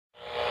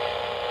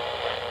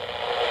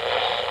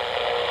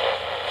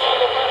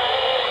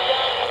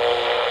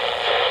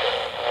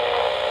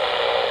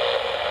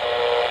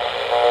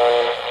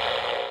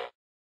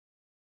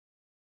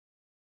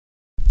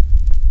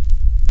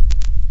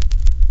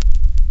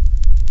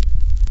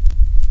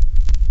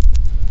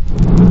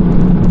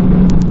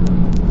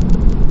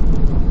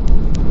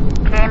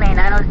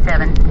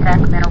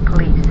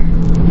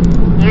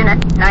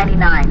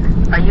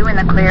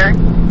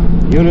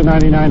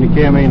99 to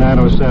KMA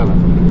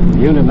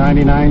 907. Unit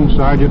 99,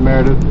 Sergeant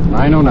Meredith,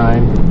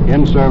 909,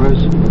 in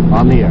service,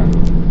 on the air.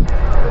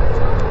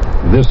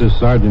 This is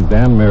Sergeant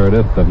Dan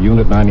Meredith of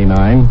Unit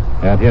 99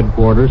 at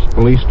Headquarters,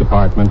 Police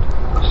Department,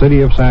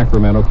 City of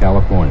Sacramento,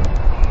 California.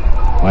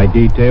 My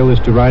detail is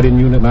to ride in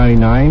Unit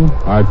 99,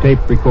 our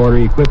tape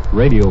recorder-equipped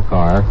radio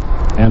car,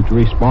 and to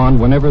respond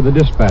whenever the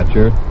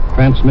dispatcher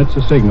transmits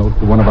a signal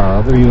to one of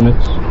our other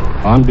units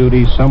on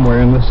duty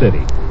somewhere in the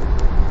city.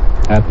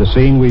 At the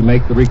scene, we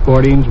make the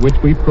recordings which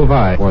we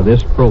provide for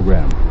this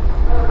program.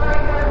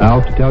 Now,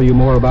 to tell you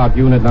more about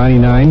Unit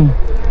 99,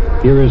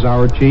 here is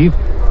our chief,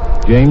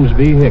 James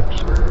V.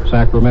 Hicks,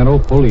 Sacramento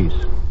Police.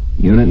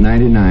 Unit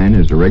 99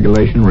 is a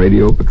regulation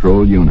radio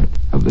patrol unit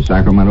of the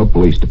Sacramento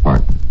Police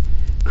Department,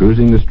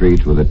 cruising the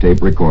streets with a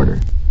tape recorder.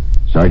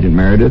 Sergeant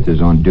Meredith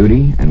is on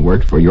duty and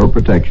works for your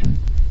protection,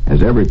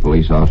 as every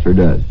police officer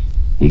does.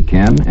 He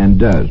can and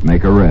does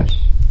make arrests.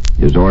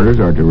 His orders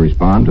are to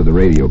respond to the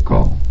radio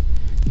call.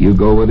 You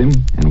go with him,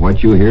 and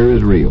what you hear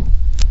is real.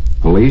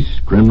 Police,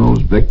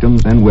 criminals,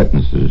 victims, and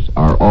witnesses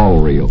are all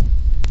real.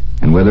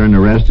 And whether an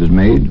arrest is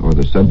made or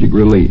the subject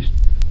released,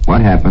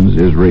 what happens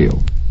is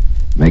real.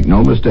 Make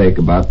no mistake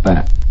about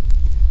that.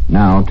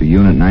 Now to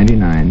Unit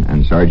 99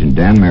 and Sergeant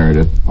Dan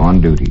Meredith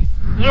on duty.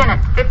 Unit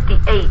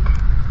 58.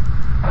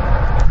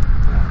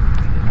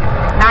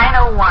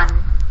 901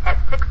 at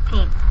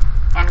 16th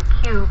and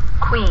Q,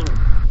 Queens.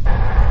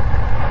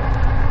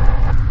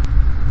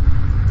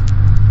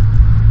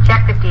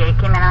 Check 58,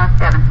 came in on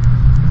 7.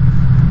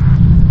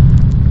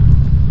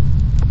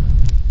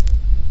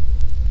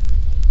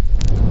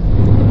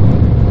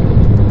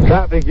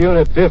 Traffic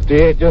Unit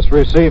 58 just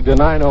received a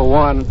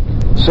 901,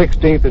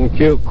 16th and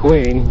Q,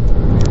 Queen.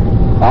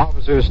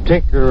 Officers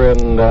Tinker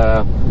and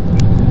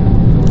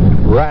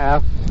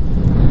Rath.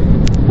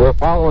 We're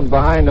following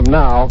behind them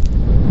now.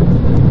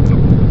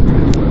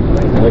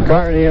 The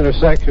car in the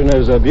intersection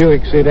is a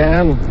Buick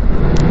sedan.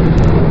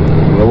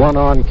 The one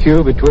on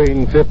Q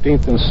between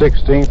 15th and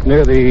 16th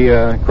near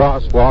the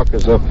crosswalk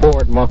is a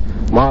Ford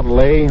Model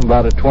A,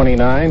 about a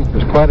 29.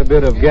 There's quite a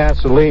bit of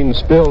gasoline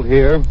spilled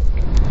here.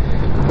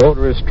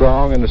 Odor is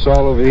strong, and it's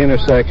all over the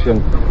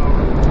intersection.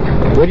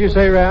 What'd you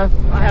say, Rath?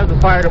 I have the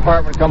fire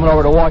department coming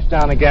over to wash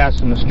down the gas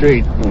in the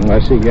street. I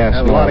see gas. I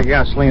have a lot of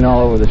gasoline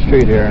all over the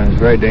street here, and it's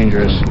very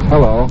dangerous.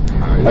 Hello.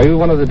 Are you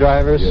one of the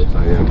drivers? Yes,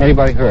 I am.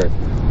 Anybody hurt?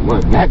 My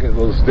neck is a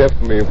little stiff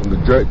for me from the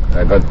jerk.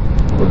 I was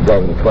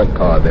driving the front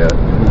car there,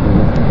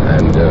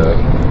 and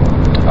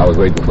I was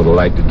waiting for the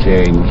light to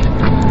change.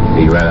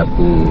 He ran up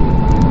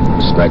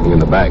and smacked me in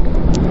the back.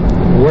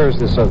 Where's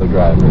this other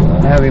driver?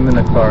 I have him in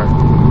the car.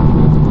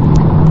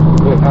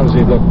 How does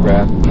he look,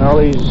 Rath? Well,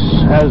 he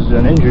has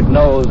an injured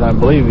nose. I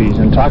believe he's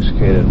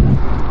intoxicated.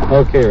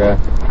 Okay, Rath.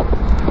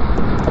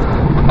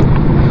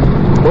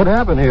 What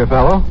happened here,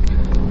 fellow?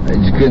 I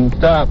just couldn't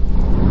stop.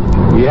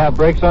 You have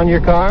brakes on your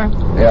car?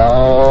 Yeah,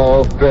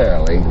 oh,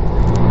 fairly.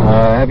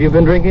 Have you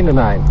been drinking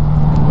tonight?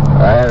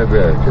 I had a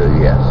beer or two,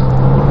 yes.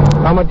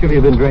 How much have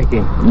you been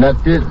drinking?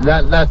 Not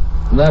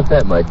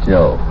that much,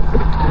 no.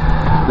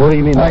 What do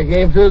you mean? I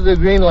came through the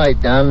green light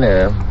down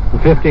there.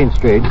 15th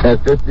Street.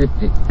 At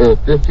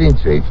 15th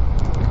Street.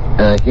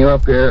 And I came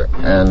up here,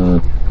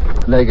 and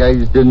that guy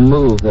just didn't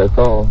move, that's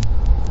all.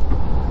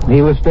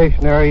 He was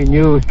stationary, and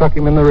you struck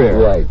him in the rear?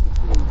 Right.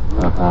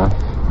 Uh-huh.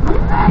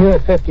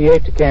 Unit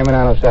 58 to KM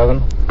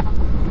 907.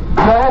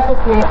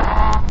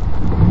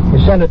 You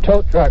send a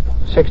tow truck,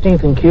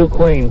 16th and Q,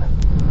 Queen.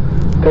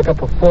 Pick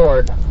up a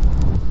Ford.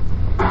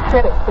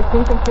 Credit,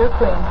 16th and Q,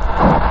 Queen.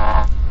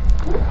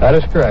 That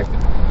is correct.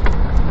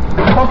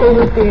 Okay,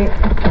 Unit 58.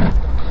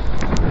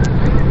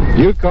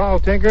 You call,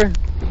 Tinker?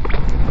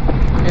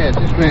 Yes,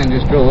 this man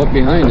just drove up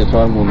behind this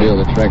automobile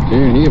that's wrecked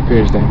here, and he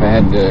appears to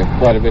have had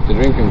quite a bit to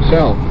drink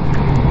himself.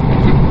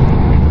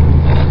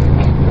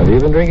 Have you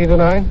been drinking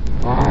tonight?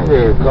 I've had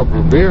a couple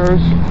of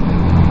beers.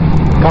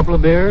 Couple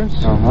of beers?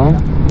 Uh-huh.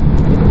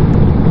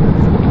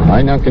 All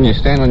right, now can you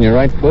stand on your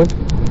right foot?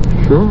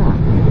 Sure.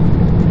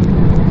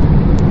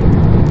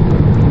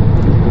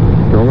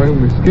 Don't make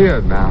me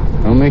scared now.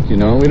 Don't make you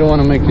know. We don't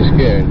want to make you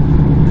scared.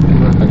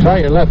 Now try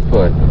your left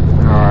foot.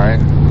 All right.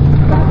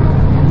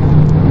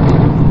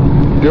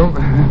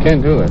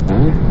 Can't do it,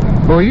 huh?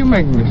 Well, you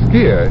make me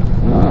scared.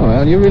 Oh,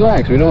 well, you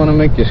relax. We don't want to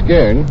make you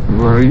scared.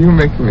 Well, you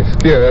make me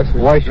scared. That's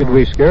what Why should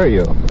we scare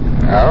you?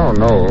 I don't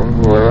know.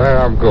 Where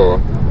I'm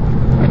going.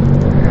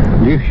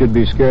 You should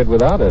be scared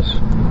without us.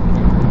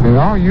 You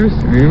know, you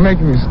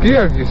making me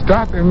scared. You're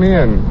stopping me,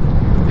 and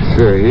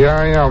so here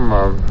I am.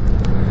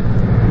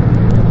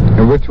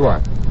 And which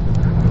one?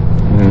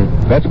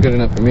 That's good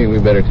enough for me. We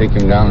better take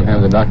him down and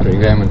have the doctor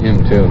examine him,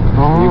 too.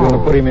 Are you going to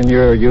put him in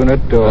your unit,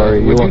 or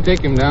Would you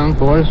take him down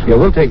for us? Yeah,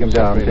 we'll take him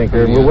down,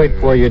 Tinker. We'll wait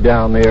for you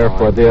down there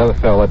for the other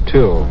fella,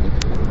 too.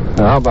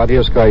 Now, how about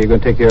his car? You're going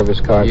to take care of his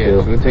car, too?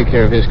 Yes, we'll take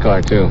care of his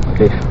car, too.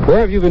 Okay. Where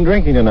have you been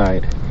drinking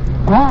tonight?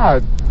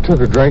 I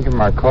took a drink in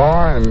my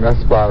car, and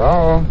that's about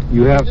all.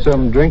 You have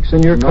some drinks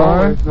in your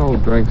car? No, there's no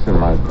drinks in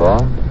my car.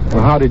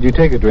 Well, how did you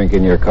take a drink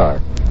in your car?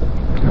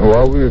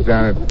 Well, we was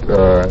down at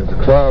the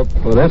club.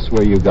 Well, that's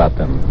where you got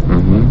them.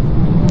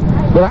 Mm-hmm.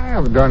 But I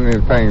haven't done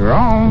anything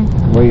wrong.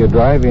 Were you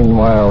driving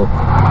while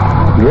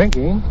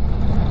drinking?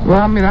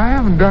 Well, I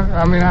haven't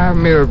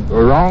made a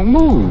wrong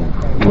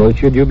move. Well,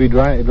 should you be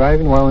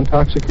driving while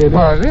intoxicated?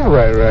 Well, they're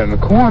right in the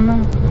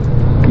corner.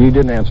 You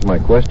didn't answer my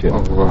question.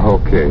 Oh, well,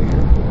 okay.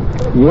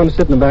 You want to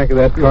sit in the back of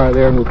that car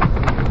there and...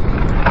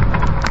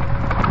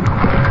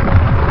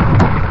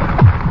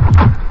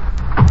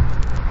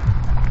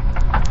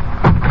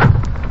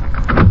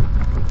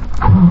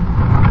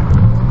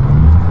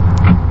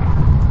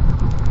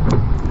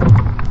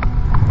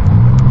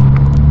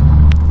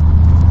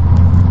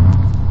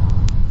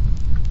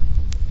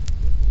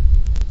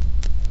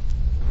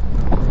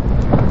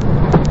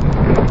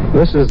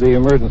 This is the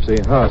emergency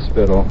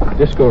hospital.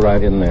 Just go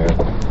right in there.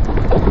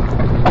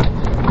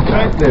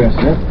 Right there,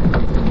 sir.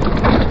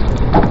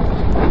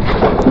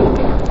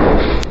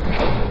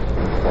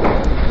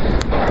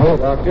 Hello,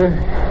 doctor.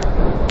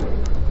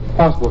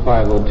 Hospital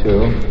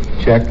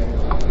 502. Check.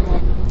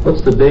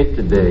 What's the date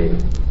today?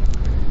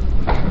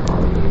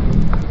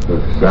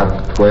 It's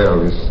after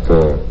 12. It's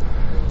the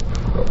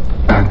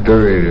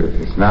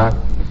 30th. It's not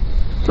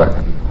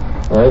 2nd.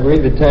 All right,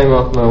 read the time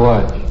off my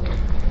watch.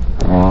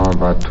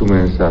 About 2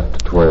 minutes after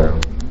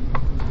 12.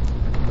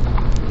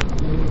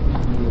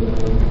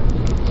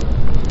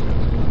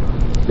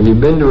 Have you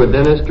been to a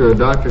dentist or a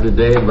doctor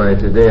today? By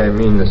today, I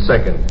mean the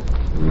 2nd.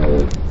 No.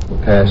 The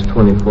past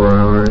 24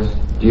 hours.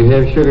 Do you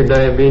have sugar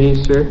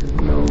diabetes, sir?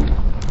 No.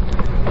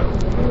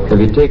 Have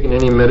you taken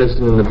any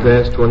medicine in the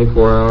past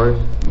 24 hours?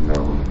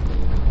 No.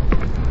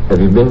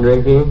 Have you been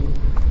drinking?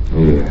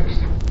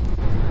 Yes.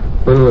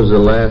 When was the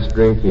last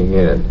drink you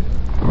had?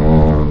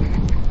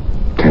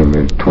 10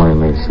 minutes, 20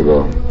 minutes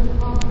ago.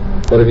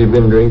 What have you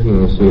been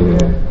drinking this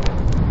evening?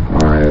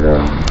 I had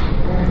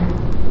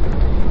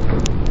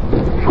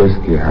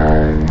whiskey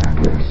high, I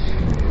guess.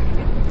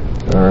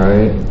 All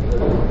right.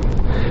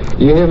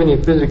 Do you have any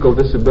physical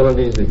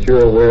disabilities that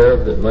you're aware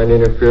of that might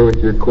interfere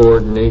with your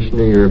coordination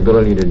or your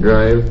ability to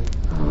drive?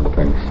 I don't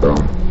think so.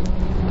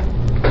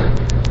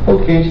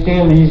 Okay,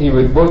 stand easy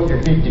with both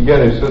your feet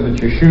together so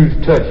that your shoes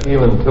touch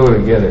heel and toe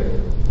together.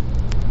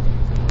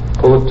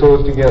 Pull the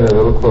toes together a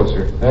little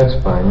closer. That's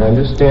fine. Now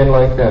just stand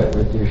like that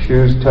with your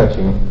shoes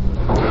touching.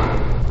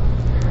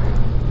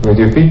 With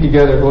your feet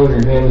together, hold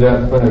your hands out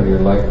in front of you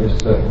like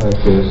this.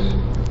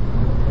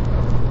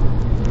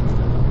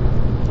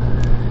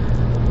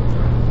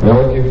 Now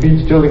with your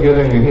feet still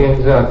together and your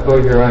hands out,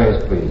 close your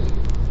eyes, please.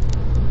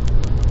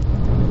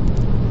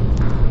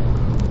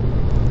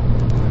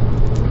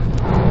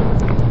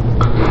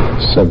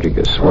 Subject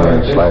is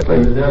swaying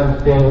slightly.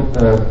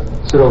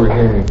 Sit over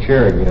here in your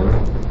chair again.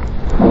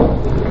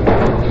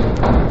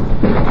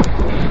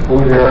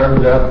 Hold your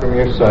arms out from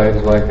your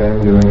sides like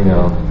I'm doing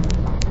now.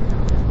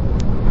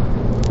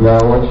 Now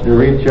I want you to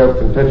reach up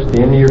and touch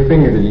the end of your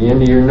finger to the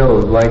end of your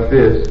nose like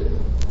this.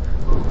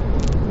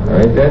 All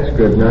right, that's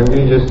good. Now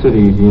you just sit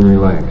easy and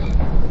relax.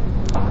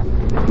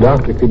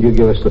 Doctor, could you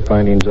give us the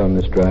findings on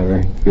this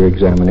driver, your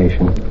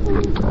examination?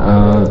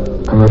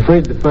 I'm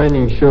afraid the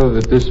findings show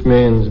that this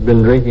man's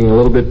been drinking a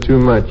little bit too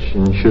much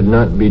and should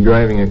not be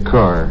driving a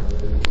car.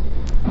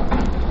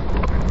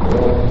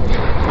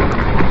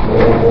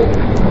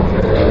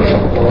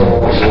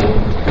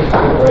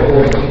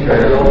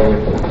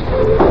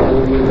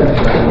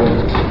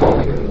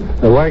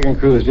 The wagon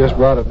crew has just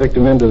brought a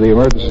victim into the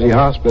emergency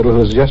hospital who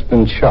has just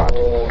been shot.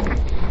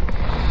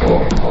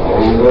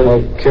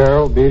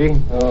 Carol, Beatty,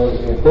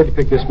 where'd you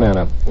pick this man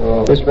up?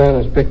 This man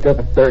was picked up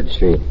at 3rd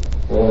Street.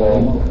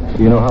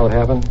 Do you know how it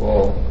happened?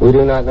 We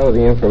do not know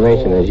the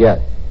information as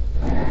yet.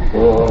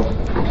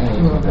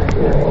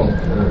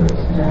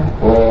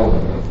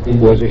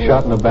 Was he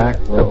shot in the back?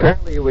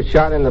 Apparently he was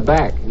shot in the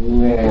back.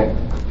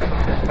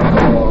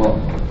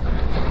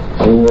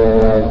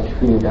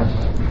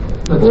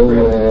 Let's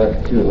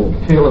grab the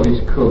tail of his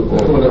coat.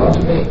 Pull it up.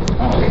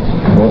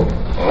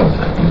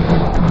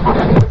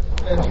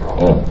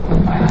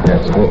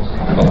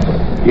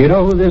 Do you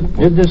know who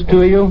did this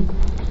to you?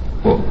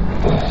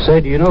 Say,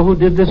 do you know who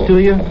did this to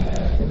you?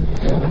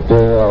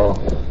 No.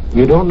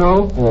 You don't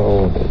know?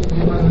 No.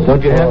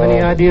 Don't you have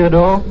any idea at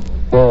all?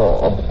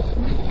 No.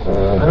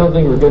 I don't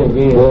think we're going to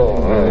get him.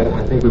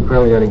 I think we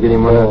probably ought to get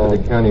him on out to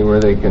the county where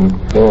they can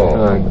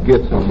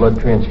get some blood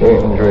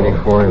transfusions ready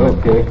for him.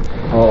 Okay.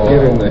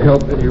 Give him the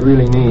help that he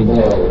really needs.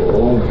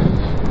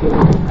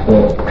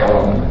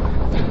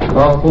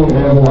 I'll pull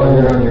him while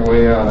you're on your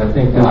way out. I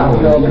think this one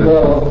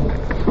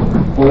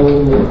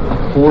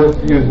is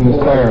worth using the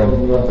siren.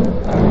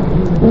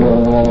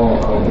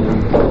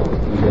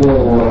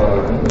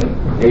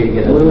 Here you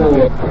get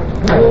it.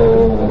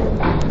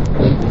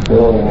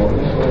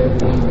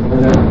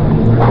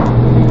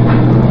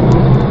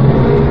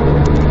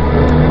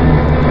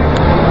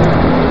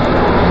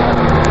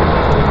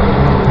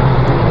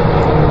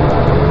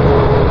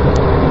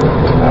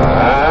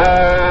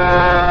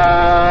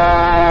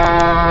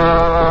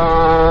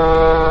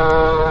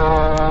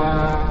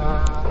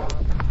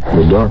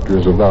 The doctor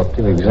is about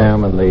to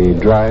examine the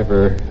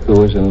driver who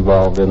was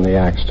involved in the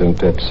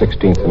accident at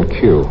 16th and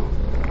Q.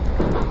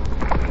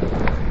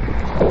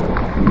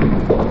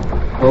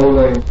 Hold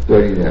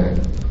 39.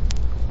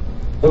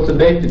 What's the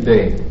date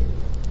today?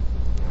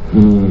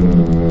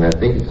 I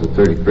think it's the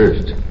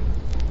 31st.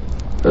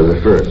 Or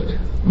the 1st.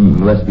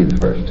 Must be the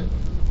 1st.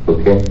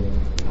 Okay?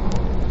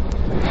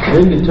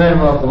 Read the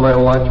time off of my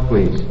watch,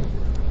 please.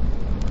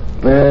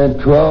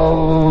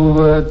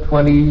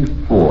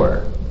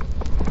 12:24.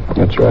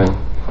 That's right.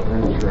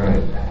 That's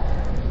right.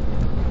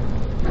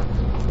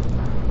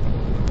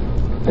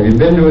 Have you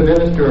been to a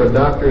dentist or a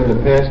doctor in the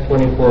past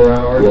 24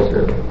 hours? Yes,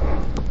 sir.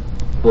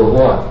 For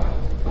what?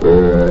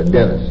 For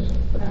dentist.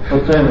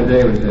 What time of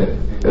day was it?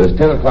 It was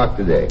 10 o'clock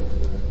today.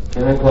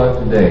 10 o'clock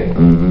today.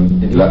 Mm-hmm.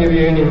 Did he give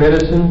you any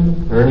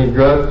medicine or any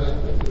drugs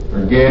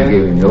or gas? He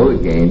gave me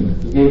Novocaine.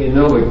 He gave you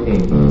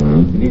Novocaine.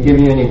 Mm-hmm. Did he give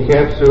you any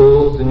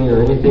capsules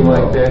or anything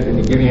like that? Did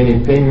he give you any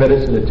pain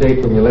medicine to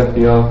take when you left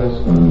the office?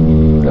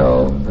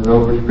 No.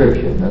 No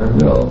prescription, huh?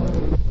 No.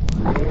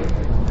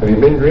 Have you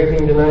been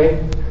drinking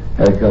tonight?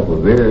 Had a couple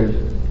of beers.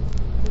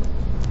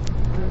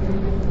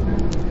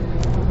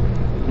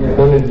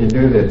 When did you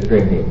do this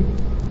drinking?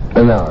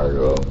 An hour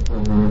ago.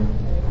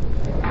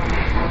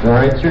 Mm-hmm. All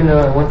right, sir, now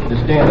I want you to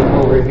stand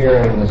up over here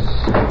on this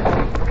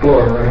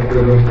floor right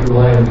where those two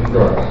lines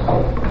cross.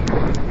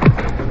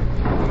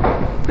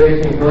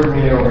 Facing toward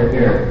me over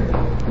here.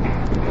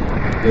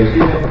 You see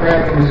that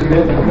crack in the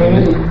cement between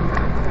us?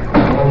 I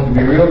want you to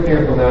be real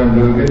careful now and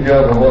do a good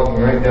job of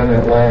walking right down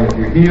that line with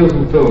your heels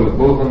and toes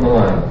both on the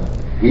line.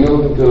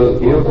 Heels and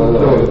toes. Heels and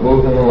toes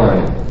both on the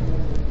line.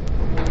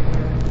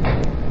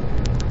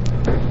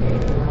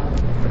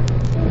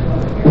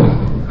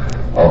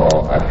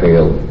 Oh, I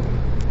failed.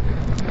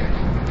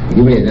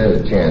 Give me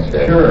another chance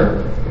there.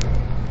 Sure.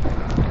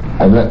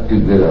 I'm not too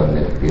good on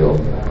this deal.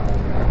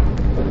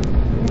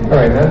 All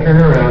right, now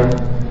turn around.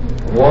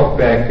 Walk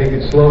back. Take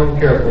it slow and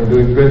careful and do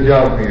a good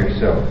job for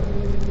yourself.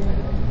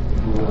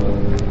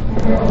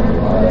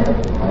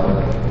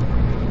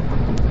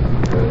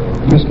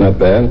 That's not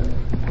bad.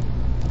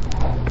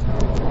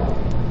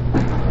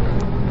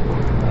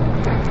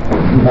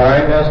 All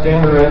right, now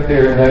stand right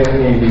there, nice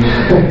and easy.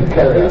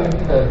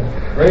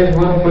 Raise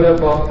one foot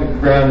up off the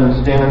ground and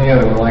stand on the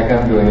other one like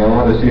I'm doing. I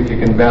want to see if you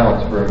can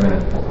balance for a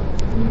minute.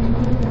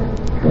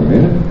 For a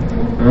minute?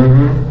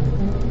 Mm-hmm.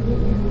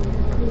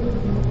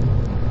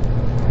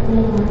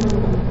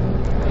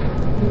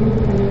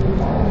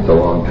 It's a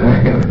long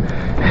time,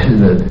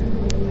 isn't it?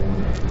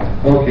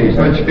 Okay,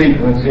 switch feet.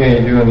 Let's see how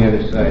you do on the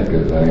other side.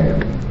 Because I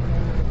am.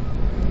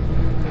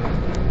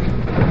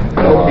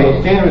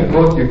 Okay, stand with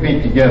both your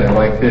feet together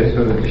like this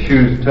so that the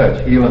shoes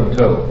touch, heel and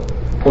toe.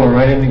 Pull them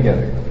right in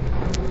together.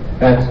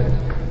 That's it.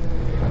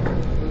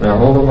 Now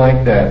hold them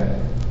like that.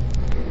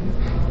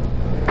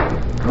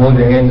 Hold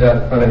your hands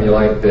out in front of you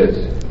like this.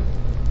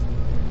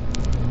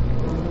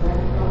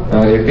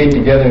 Now your feet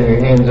together and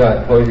your hands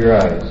out. Close your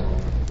eyes.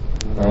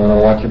 I want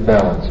to watch your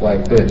balance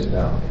like this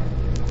now.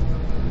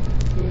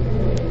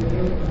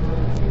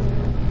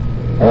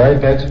 All right,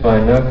 that's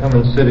fine. Now come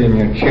and sit in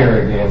your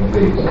chair again,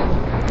 please.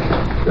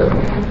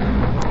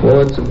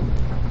 Well,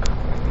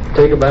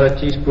 take about a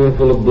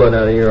teaspoonful of blood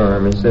out of your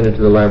arm and send it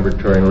to the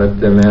laboratory and let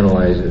them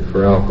analyze it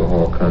for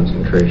alcohol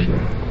concentration.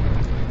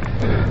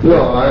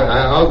 No,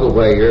 I'll go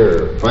by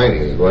your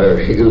findings,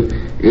 whatever you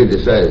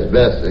decide is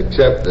best,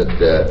 except that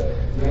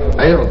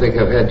I don't think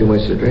I've had too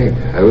much to drink.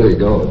 I really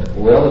don't.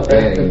 Well, if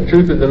that's the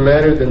truth of the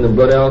matter, then the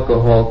blood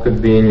alcohol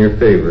could be in your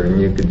favor, and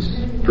you could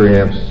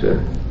perhaps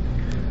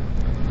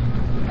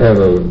have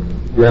a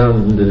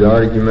grounded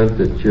argument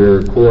that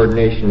your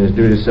coordination is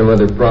due to some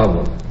other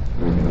problem.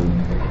 Mm-hmm.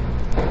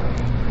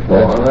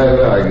 Well, I'm not going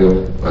to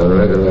argue.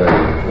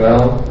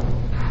 Well,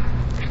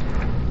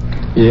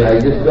 yeah. I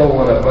just don't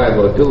want a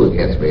 502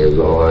 against me is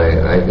all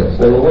I can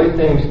say. Well, the way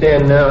things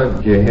stand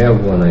now, you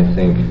have one, I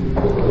think.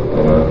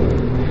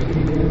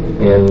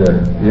 And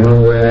the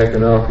only way I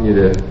can offer you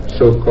to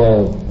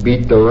so-called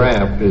beat the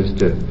rap is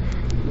to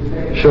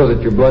show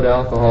that your blood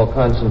alcohol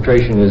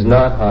concentration is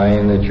not high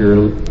and that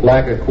your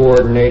lack of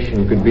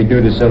coordination could be due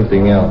to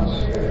something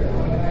else.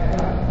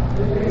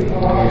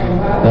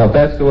 Now, if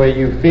that's the way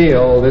you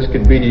feel, this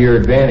could be to your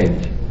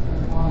advantage.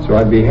 So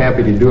I'd be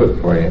happy to do it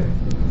for you.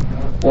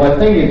 Well, I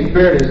think it's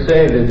fair to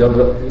say that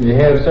you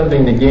have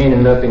something to gain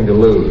and nothing to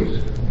lose.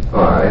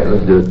 All right,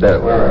 let's do it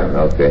that way. All right.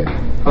 Okay.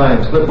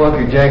 Fine. Slip off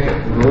your jacket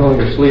and roll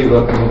your sleeve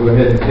up and we'll go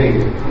ahead and take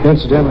it.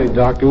 Incidentally,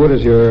 Doctor, what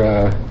is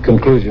your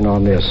conclusion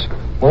on this?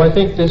 Well, I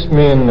think this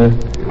man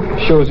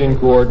shows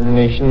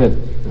incoordination that,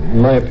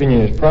 in my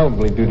opinion, is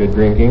probably due to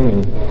drinking,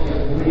 and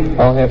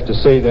I'll have to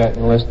say that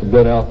unless the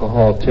blood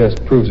alcohol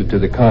test proves it to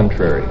the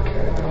contrary.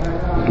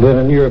 Then,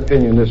 in your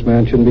opinion, this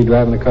man shouldn't be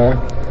driving the car?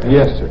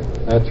 Yes, sir.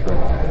 That's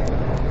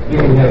right. You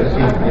can have a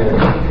seat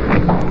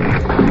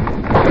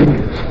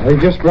again. They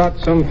just brought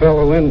some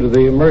fellow into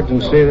the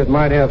emergency that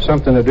might have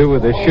something to do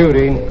with the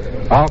shooting.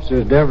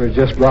 Officer Devers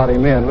just brought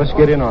him in. Let's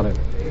get in on it.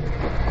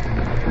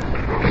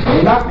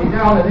 He knocked me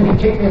down and then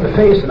he kicked me in the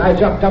face and I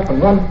jumped up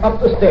and run up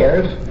the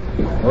stairs,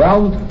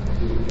 around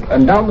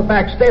and down the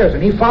back stairs,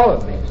 and he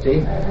followed me,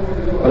 see?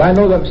 But I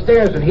know them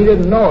stairs and he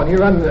didn't know, and he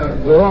ran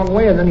the wrong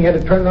way and then he had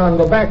to turn around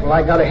and go back, and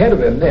I got ahead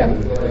of him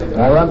then.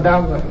 And I run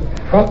down the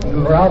front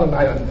and around, and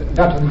I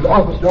got to the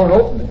office door and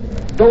opened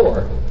the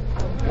door.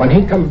 When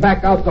he come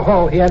back out the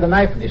hall, he had a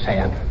knife in his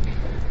hand.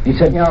 He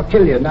said, I'll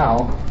kill you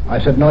now. I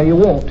said, no, you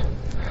won't.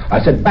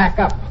 I said, back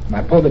up. And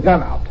I pulled the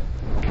gun out.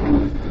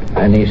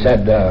 And he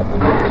said,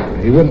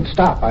 he wouldn't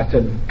stop. I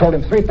told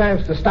him 3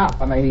 times to stop,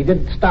 and he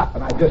didn't stop,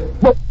 and I just,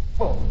 boom,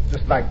 boom,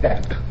 just like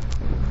that.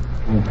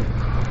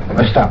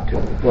 I stopped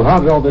him. Well, how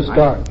did all this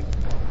start?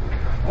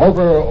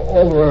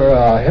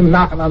 Over him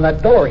knocking on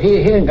that door. He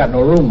ain't got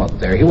no room up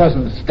there. He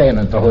wasn't staying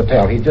at the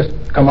hotel. He just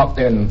come up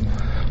there and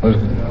was,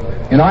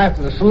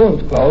 after the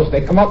saloon's closed,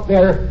 they come up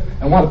there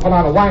and want to put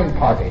on a wine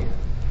party.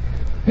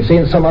 You see,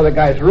 in some other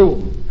guy's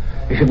room.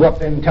 You should go up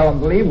there and tell them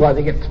to leave while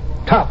they get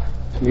tough.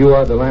 You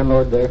are the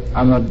landlord there?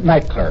 I'm the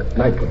night clerk.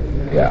 Night clerk?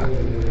 Yeah.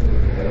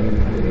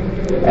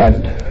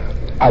 And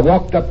I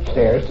walked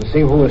upstairs to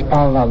see who was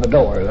pounding on the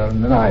door.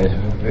 And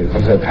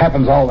it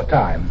happens all the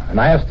time. And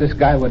I asked this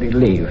guy would he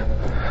leave.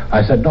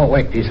 I said, don't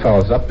wake these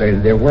fellows up.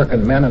 They're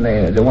working men and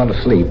they want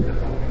to sleep.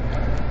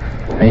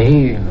 And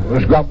he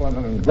was grumbling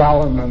and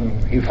growling,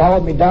 and he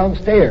followed me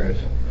downstairs.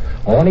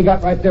 Well, when he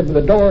got right there by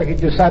the door, he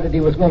decided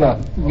he was going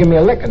to give me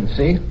a licking,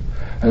 see?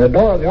 And the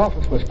door of the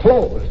office was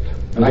closed,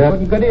 and I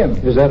couldn't get in.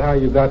 Is that how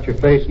you got your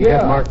face and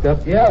head marked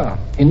up? Yeah.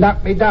 He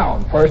knocked me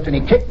down first, and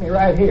he kicked me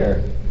right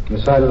here.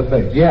 The side of the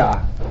face?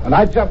 Yeah. And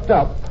I jumped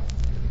up,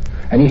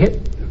 and he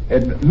hit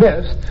and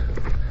missed,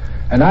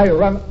 and I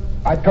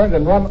turned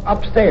and run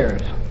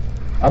upstairs,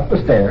 up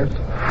the stairs,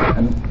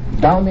 and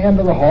down the end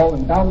of the hall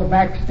and down the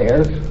back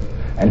stairs,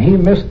 and he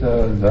missed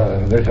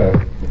there's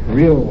a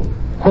real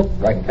hook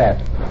like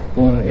that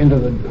going into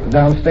the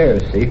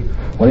downstairs, see?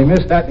 When he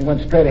missed that, he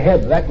went straight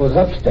ahead. That goes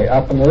upstairs,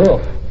 up on the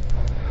roof.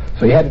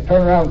 So he had to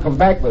turn around and come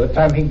back. By the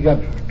time he got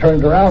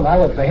turned around, I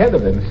was ahead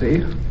of him,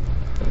 see?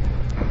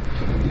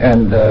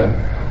 And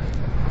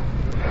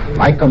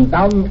I come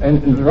down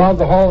and around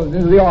the hall and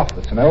into the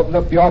office, and I opened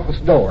up the office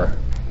door.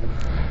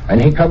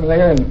 And he come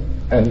there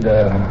and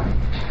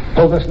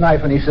pulled this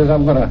knife, and he says,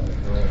 I'm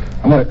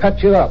gonna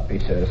cut you up, he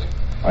says.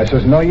 I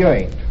says, no, you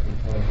ain't.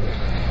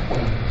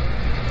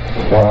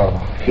 Well,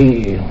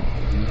 he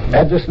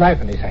had this knife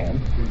in his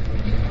hand,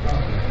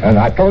 and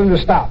I told him to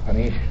stop, and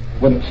he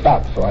wouldn't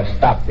stop, so I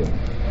stopped him.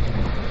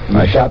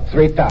 I shot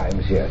 3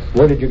 times, yes.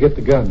 Where did you get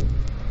the gun?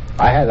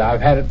 I've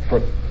had it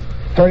for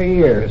 30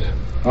 years.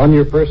 On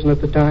your person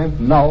at the time?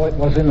 No, it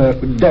was in the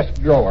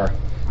desk drawer.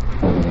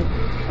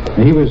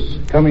 And he was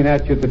coming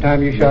at you at the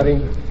time you shot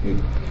him?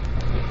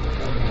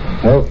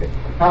 Okay.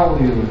 How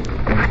old are you?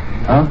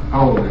 Huh?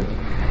 How old are you?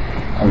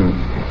 I'm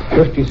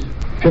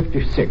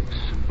 56.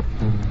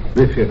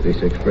 This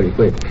 56 pretty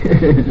quick.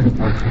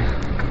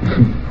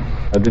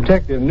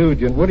 Detective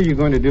Nugent, what are you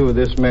going to do with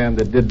this man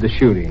that did the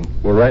shooting?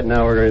 Well, right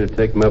now we're going to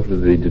take him up to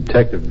the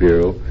Detective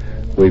Bureau.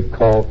 We've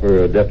called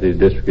for a Deputy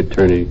District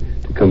Attorney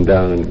to come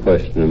down and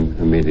question him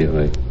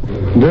immediately.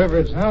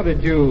 Rivers, how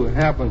did you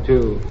happen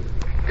to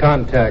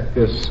contact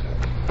this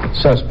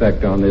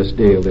suspect on this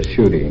deal, this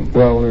shooting?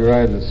 Well, when we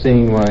arrived at the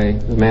scene,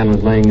 the man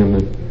was laying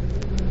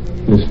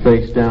his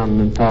face down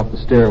on the top of the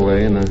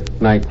stairway, and the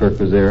night clerk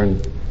was there,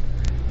 and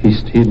he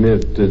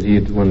admitted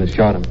that when they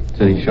shot him,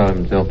 said he shot him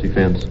in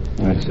self-defense.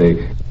 I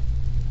see.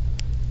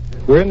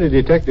 We're in the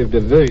Detective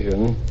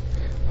Division.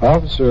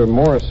 Officer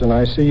Morrison,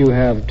 I see you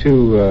have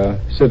 2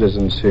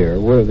 citizens here.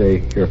 What are they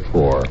here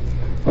for?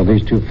 Well,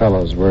 these 2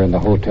 fellows were in the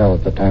hotel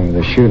at the time of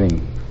the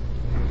shooting,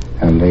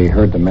 and they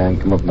heard the man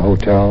come up in the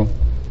hotel,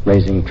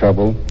 raising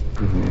trouble,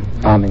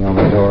 pounding on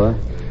the door.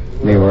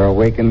 They were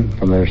awakened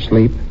from their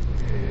sleep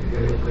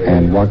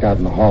and walked out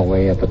in the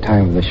hallway at the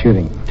time of the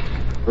shooting.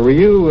 Were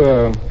you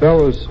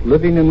fellows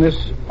living in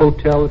this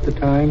hotel at the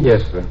time?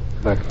 Yes, sir.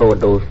 About 4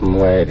 doors from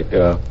where he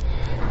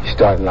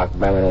started knocking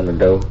banging on the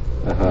door.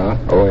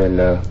 And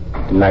the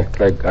night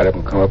clerk got up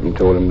and come up and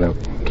told him to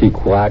keep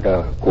quiet,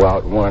 go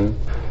out one.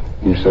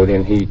 And so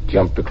then he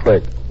jumped the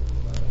clerk.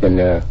 Then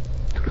the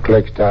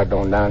clerk started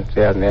on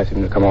downstairs and asked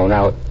him to come on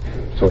out.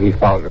 So he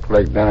followed the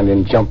clerk down and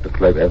then jumped the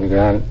clerk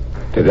down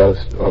to those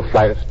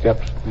flight of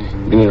steps.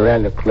 Then he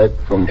ran the clerk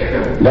from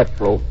that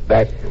floor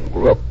back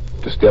up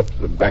the steps,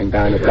 back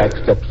down the back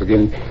steps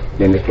again.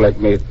 Then the clerk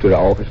made it to the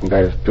office and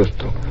got his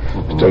pistol.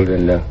 Still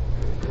in there.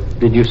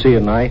 Did you see a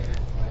knife?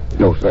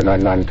 No, sir, not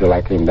until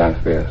I came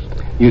downstairs.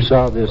 You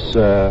saw this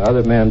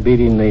other man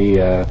beating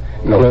the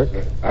clerk?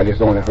 Sir. I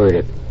just only heard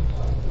it.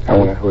 I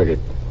only heard it.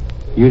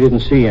 You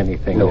didn't see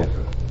anything? No, then?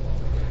 sir.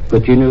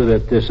 But you knew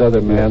that this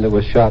other man that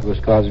was shot was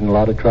causing a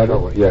lot of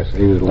trouble? Yes,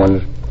 he was the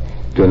one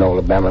doing all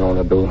the banging on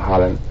the door,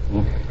 hollering.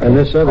 And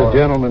this other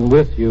gentleman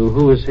with you,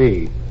 who is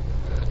he?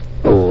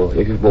 Oh,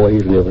 it's his boy.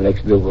 He's living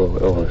next door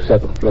on the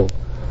 2nd floor.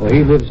 Well,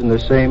 he lives in the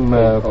same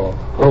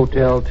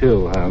hotel,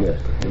 too, huh?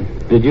 Yes.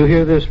 Did you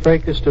hear this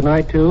fracas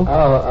tonight, too?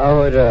 I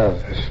would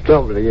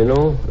stumble,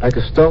 like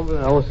a stumble.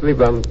 I was asleep.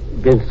 I'm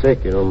getting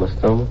sick, my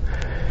stomach.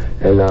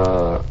 And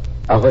I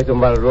heard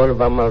somebody running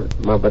by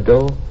my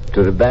door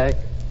to the back,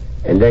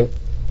 and then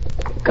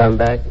come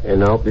back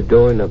and out the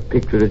door, and I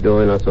peeked through the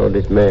door, and I saw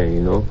this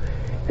man,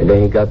 And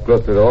then he got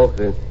close to the office,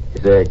 and he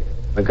said,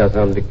 I got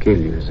something to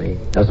kill you, see.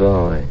 That's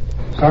all right.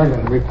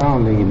 Sergeant, we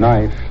found the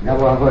knife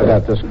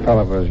that this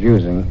fellow was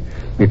using.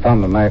 We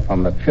found the knife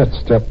on the 5th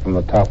step from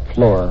the top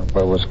floor,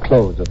 but it was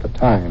closed at the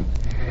time.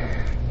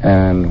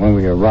 And when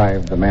we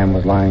arrived, the man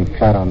was lying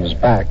flat on his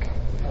back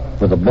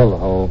with a bullet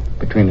hole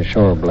between the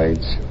shoulder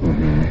blades.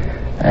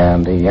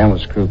 And the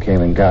ambulance crew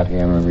came and got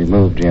him and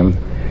removed him.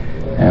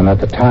 And at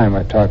the time,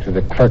 I talked to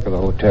the clerk of the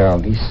hotel,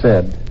 and he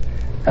said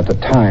at the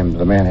time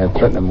the man had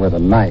threatened him with a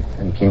knife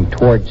and came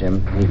towards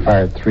him. He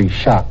fired 3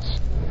 shots,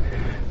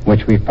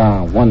 which we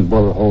found 1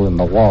 bullet hole in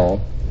the wall,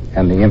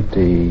 and the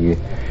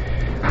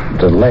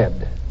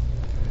lead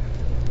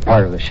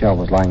part of the shell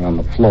was lying on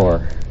the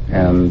floor,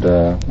 and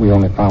we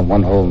only found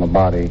 1 hole in the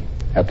body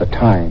at the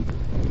time.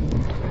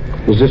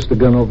 Is this the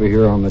gun over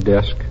here on the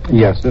desk?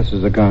 Yes, this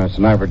is the gun. It's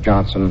an Ivor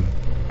Johnson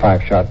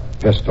 5-shot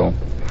pistol.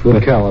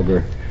 What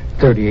caliber?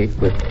 38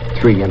 with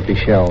 3 empty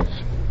shells.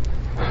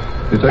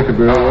 Detective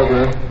Bureau, what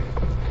then?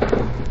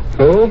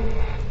 Who?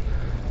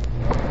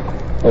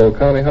 Oh,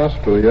 County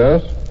Hospital,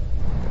 yes?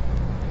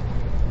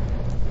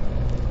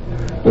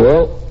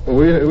 Well,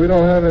 we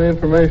don't have any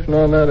information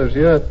on that as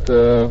yet.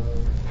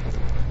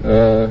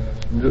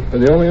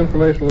 The only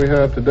information we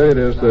have to date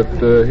is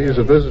that he's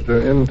a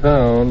visitor in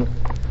town.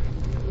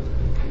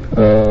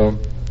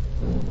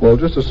 Well,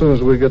 just as soon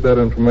as we get that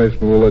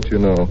information, we'll let you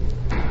know.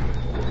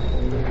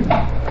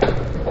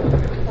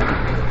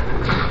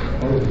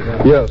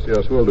 Yes,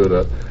 we'll do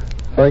that.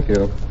 Thank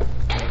you.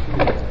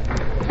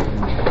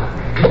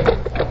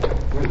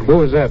 Who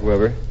was that,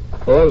 Weber?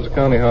 Well, that was the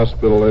county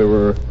hospital. They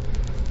were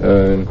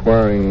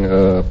inquiring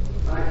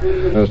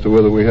as to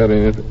whether we had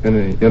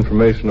any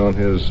information on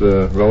his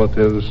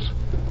relatives.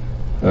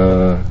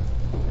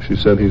 She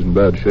said he's in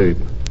bad shape.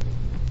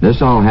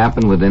 This all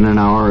happened within an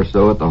hour or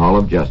so at the Hall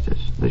of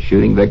Justice. The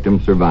shooting victim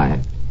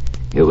survived.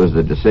 It was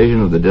the decision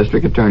of the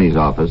district attorney's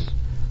office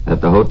that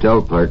the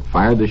hotel clerk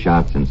fired the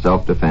shots in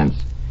self-defense,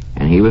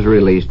 and he was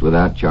released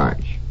without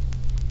charge.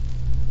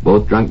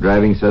 Both drunk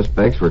driving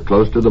suspects were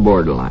close to the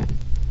borderline,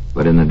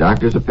 but in the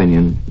doctor's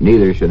opinion,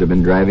 neither should have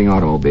been driving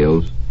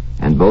automobiles,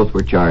 and both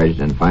were charged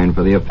and fined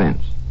for the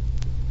offense.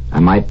 I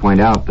might point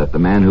out that the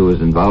man who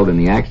was involved in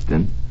the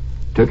accident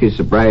took his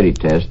sobriety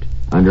test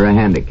under a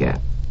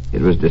handicap.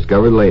 It was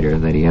discovered later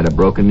that he had a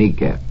broken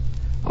kneecap,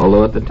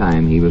 although at the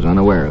time he was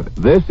unaware of it.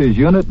 This is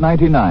Unit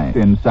 99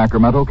 in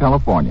Sacramento,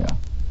 California.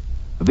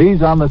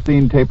 These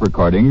on-the-scene tape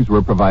recordings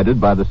were provided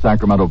by the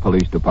Sacramento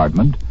Police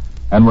Department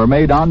and were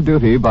made on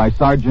duty by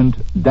Sergeant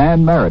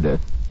Dan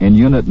Meredith in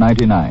Unit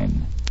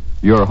 99.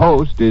 Your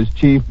host is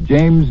Chief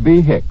James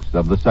B. Hicks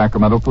of the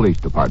Sacramento Police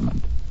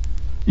Department.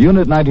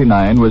 Unit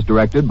 99 was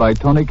directed by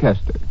Tony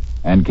Kester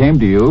and came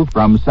to you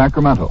from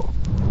Sacramento.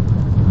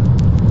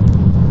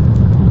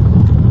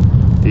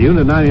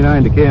 Unit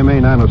 99 to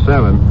KMA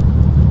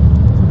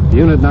 907.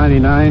 Unit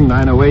 99,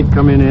 908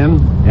 coming in.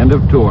 End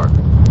of tour.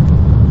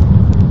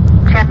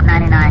 Check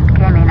 99,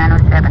 KMA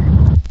 907.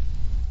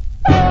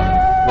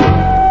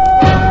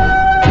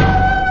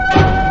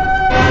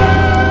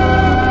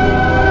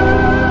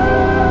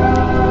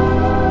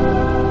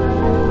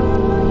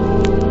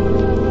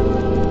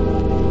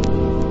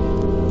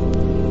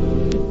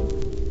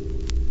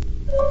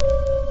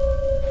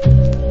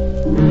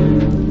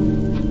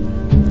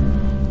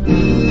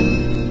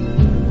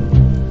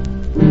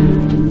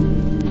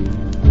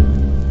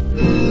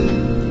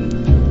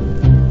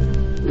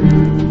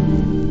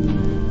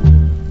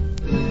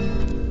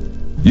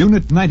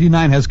 Unit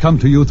 99 has come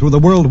to you through the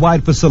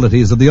worldwide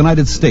facilities of the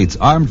United States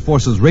Armed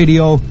Forces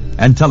Radio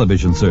and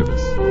Television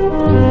Service.